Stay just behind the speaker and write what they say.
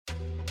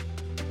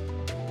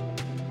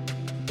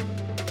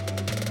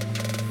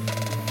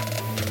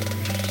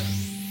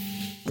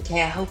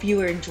Okay, I hope you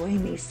are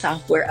enjoying these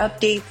software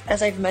updates.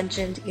 As I've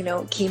mentioned,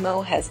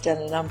 chemo has done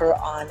a number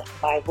on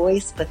my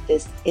voice, but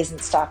this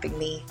isn't stopping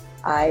me.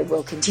 I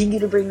will continue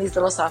to bring these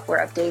little software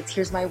updates.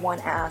 Here's my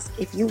one ask.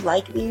 If you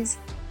like these,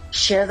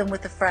 share them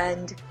with a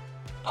friend,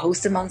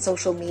 post them on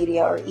social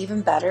media, or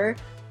even better,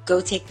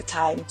 go take the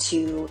time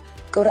to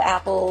go to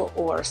Apple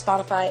or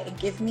Spotify and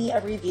give me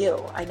a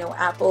review. I know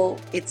Apple,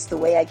 it's the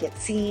way I get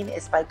seen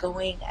is by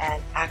going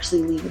and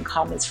actually leaving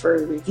comments for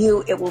a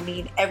review. It will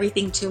mean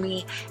everything to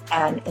me,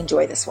 and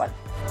enjoy this one.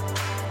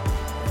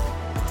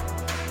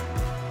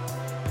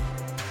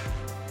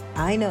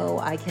 I know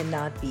I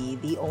cannot be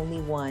the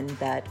only one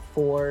that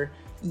for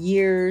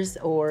years,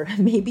 or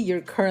maybe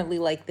you're currently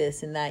like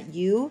this, in that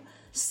you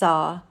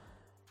saw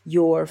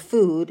your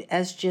food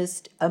as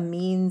just a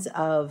means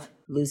of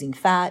losing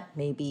fat,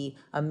 maybe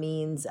a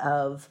means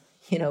of,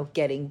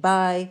 getting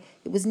by.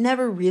 It was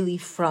never really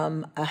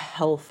from a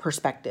health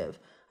perspective.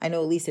 I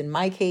know, at least in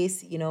my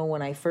case,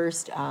 when I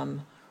first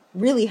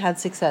really had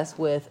success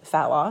with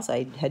fat loss,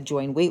 I had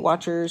joined Weight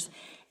Watchers,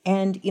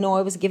 and,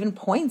 I was given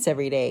points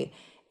every day.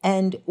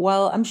 And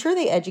while I'm sure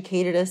they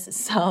educated us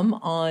some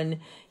on,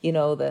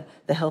 the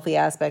healthy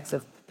aspects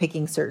of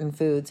picking certain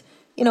foods,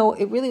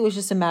 it really was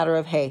just a matter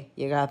of, hey,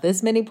 you got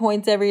this many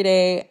points every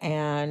day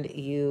and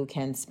you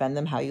can spend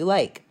them how you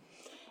like.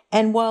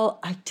 And while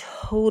I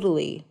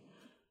totally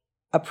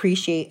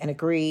appreciate and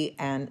agree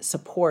and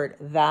support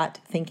that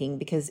thinking,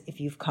 because if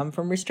you've come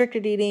from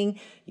restricted eating,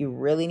 you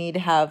really need to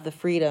have the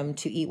freedom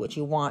to eat what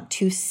you want,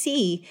 to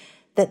see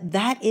that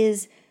that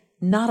is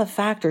not a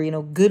factor.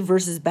 Good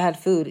versus bad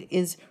food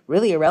is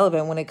really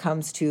irrelevant when it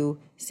comes to,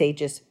 say,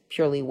 just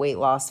purely weight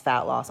loss,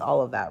 fat loss,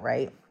 all of that,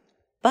 right?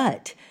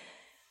 But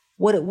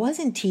what it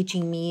wasn't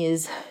teaching me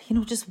is,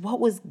 just what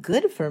was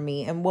good for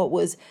me and what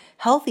was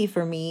healthy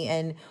for me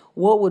and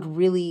what would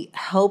really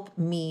help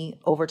me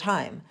over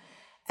time.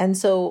 And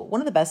so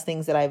one of the best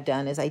things that I've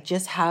done is I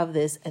just have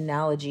this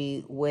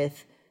analogy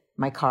with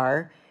my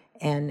car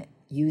and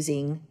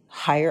using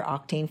higher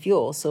octane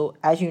fuel. So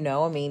as you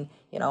know,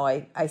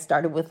 I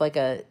started with like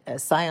a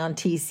Scion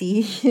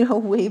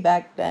TC, way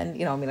back then.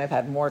 I've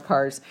had more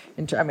cars.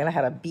 I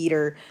had a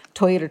beater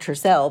Toyota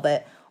Tercel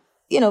that,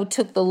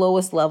 took the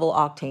lowest level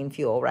octane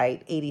fuel,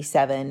 right?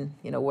 87,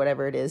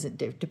 whatever it is,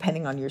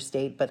 depending on your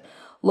state, but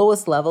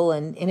lowest level,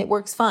 and it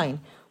works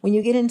fine. When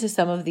you get into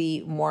some of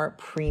the more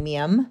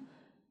premium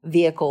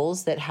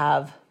vehicles that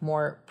have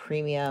more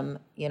premium,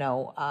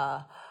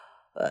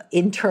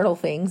 internal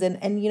things,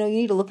 and you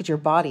need to look at your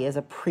body as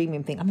a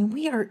premium thing.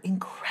 We are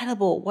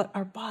incredible what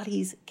our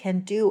bodies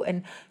can do,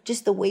 and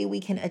just the way we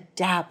can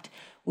adapt.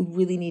 We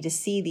really need to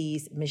see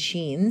these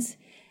machines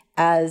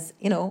as,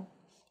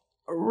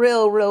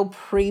 real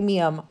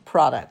premium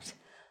product.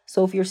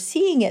 So if you're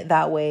seeing it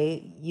that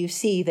way, you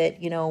see that,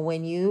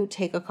 when you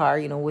take a car,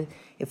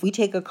 if we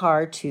take a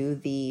car to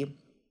the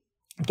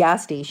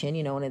gas station,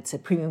 and it's a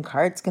premium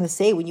car, it's going to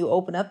say when you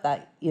open up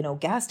that,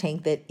 gas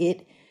tank, that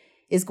it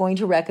is going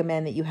to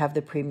recommend that you have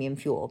the premium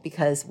fuel,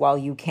 because while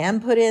you can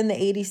put in the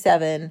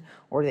 87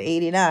 or the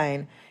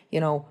 89,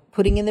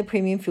 putting in the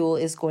premium fuel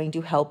is going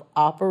to help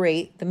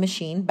operate the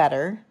machine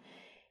better.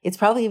 It's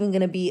probably even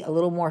going to be a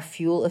little more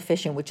fuel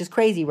efficient, which is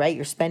crazy, right?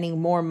 You're spending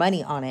more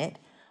money on it.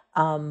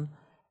 And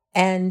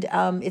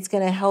it's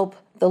going to help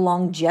the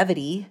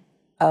longevity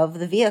of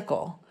the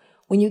vehicle.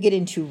 When you get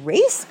into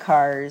race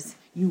cars,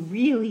 you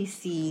really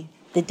see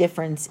the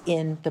difference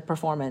in the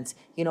performance.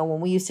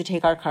 When we used to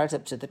take our cars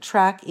up to the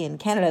track in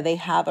Canada, they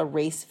have a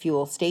race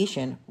fuel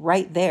station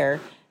right there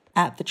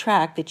at the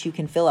track that you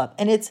can fill up.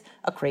 And it's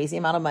a crazy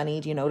amount of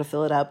money, to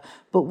fill it up.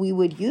 But we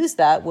would use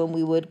that when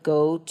we would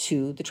go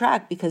to the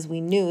track, because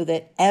we knew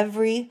that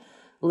every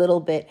little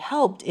bit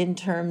helped in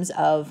terms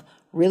of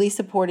really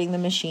supporting the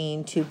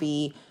machine to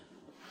be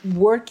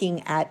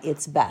working at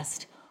its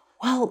best.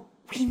 Well,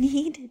 we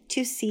need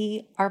to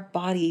see our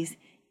bodies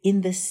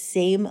in the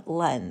same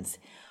lens.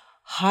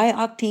 High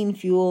octane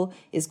fuel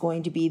is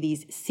going to be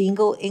these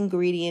single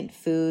ingredient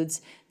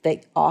foods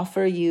that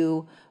offer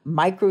you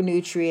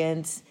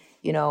micronutrients,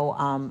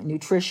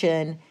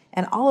 nutrition,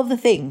 and all of the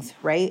things,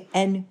 right?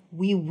 And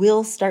we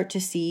will start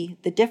to see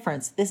the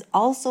difference. This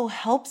also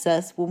helps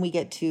us when we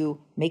get to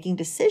making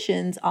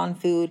decisions on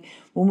food,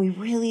 when we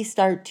really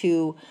start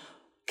to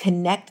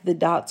connect the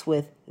dots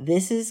with,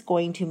 this is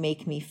going to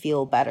make me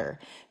feel better.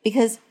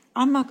 Because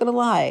I'm not going to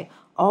lie,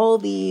 all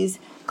these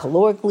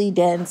calorically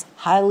dense,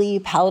 highly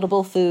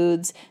palatable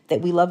foods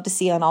that we love to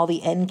see on all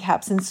the end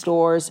caps in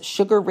stores,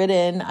 sugar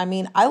ridden.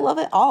 I love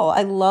it all.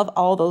 I love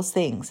all those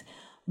things.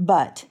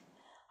 But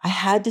I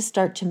had to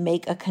start to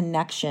make a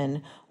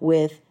connection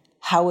with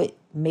how it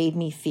made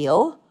me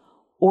feel,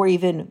 or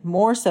even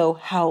more so,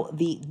 how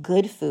the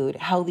good food,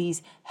 how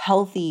these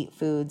healthy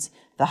foods,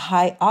 the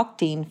high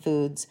octane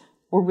foods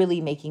were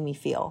really making me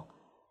feel.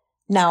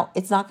 Now,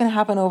 it's not going to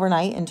happen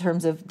overnight in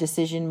terms of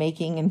decision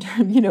making and,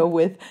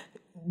 with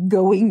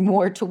going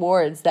more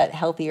towards that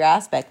healthier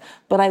aspect.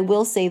 But I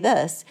will say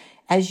this,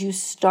 as you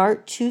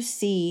start to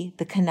see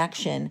the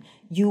connection,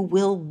 you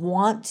will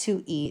want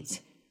to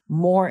eat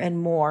more and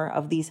more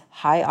of these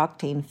high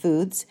octane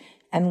foods.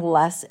 and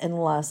less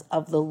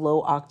of the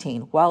low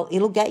octane. Well,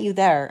 it'll get you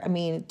there. I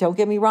mean, don't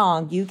get me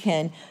wrong. You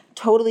can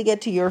totally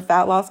get to your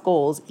fat loss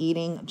goals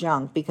eating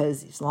junk,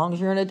 because as long as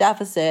you're in a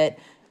deficit,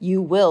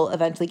 you will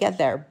eventually get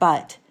there.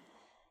 But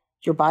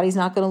your body's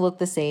not going to look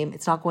the same.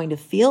 It's not going to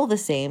feel the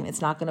same.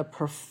 It's not going to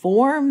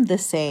perform the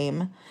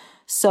same.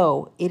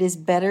 So it is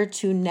better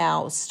to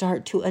now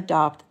start to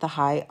adopt the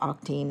high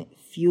octane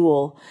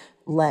fuel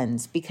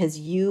lens, because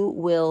you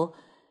will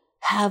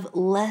have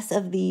less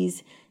of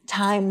these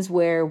times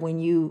where when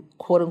you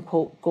quote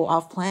unquote go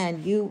off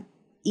plan, you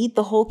eat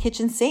the whole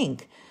kitchen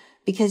sink,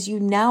 because you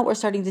now are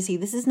starting to see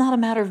this is not a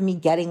matter of me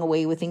getting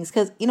away with things.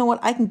 Because you know what?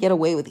 I can get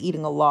away with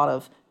eating a lot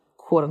of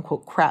quote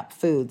unquote crap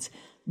foods,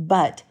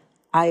 but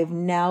I've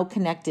now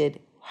connected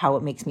how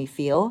it makes me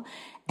feel.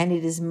 And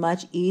it is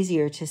much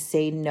easier to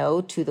say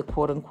no to the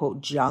quote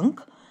unquote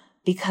junk,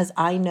 because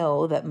I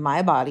know that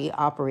my body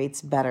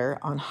operates better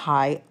on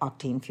high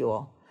octane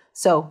fuel.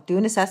 So do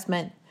an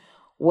assessment.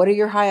 What are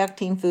your high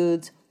octane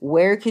foods?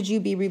 Where could you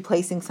be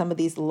replacing some of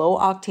these low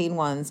octane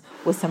ones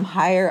with some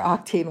higher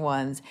octane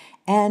ones?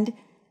 And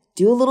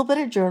do a little bit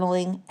of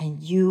journaling and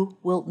you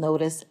will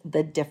notice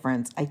the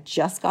difference. I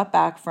just got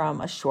back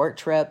from a short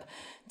trip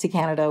to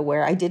Canada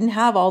where I didn't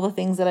have all the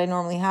things that I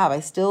normally have.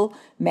 I still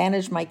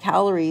managed my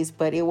calories,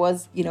 but it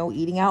was,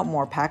 eating out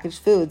more packaged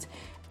foods.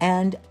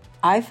 And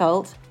I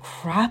felt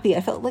crappy.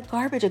 I felt like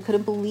garbage. I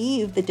couldn't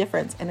believe the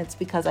difference. And it's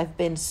because I've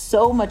been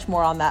so much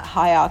more on that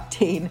high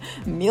octane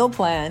meal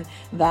plan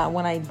that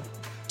when I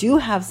do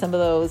have some of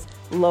those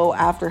low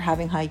after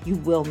having high, you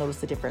will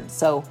notice the difference.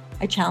 So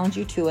I challenge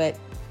you to it.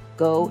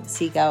 Go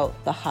seek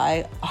out the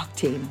high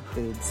octane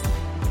foods.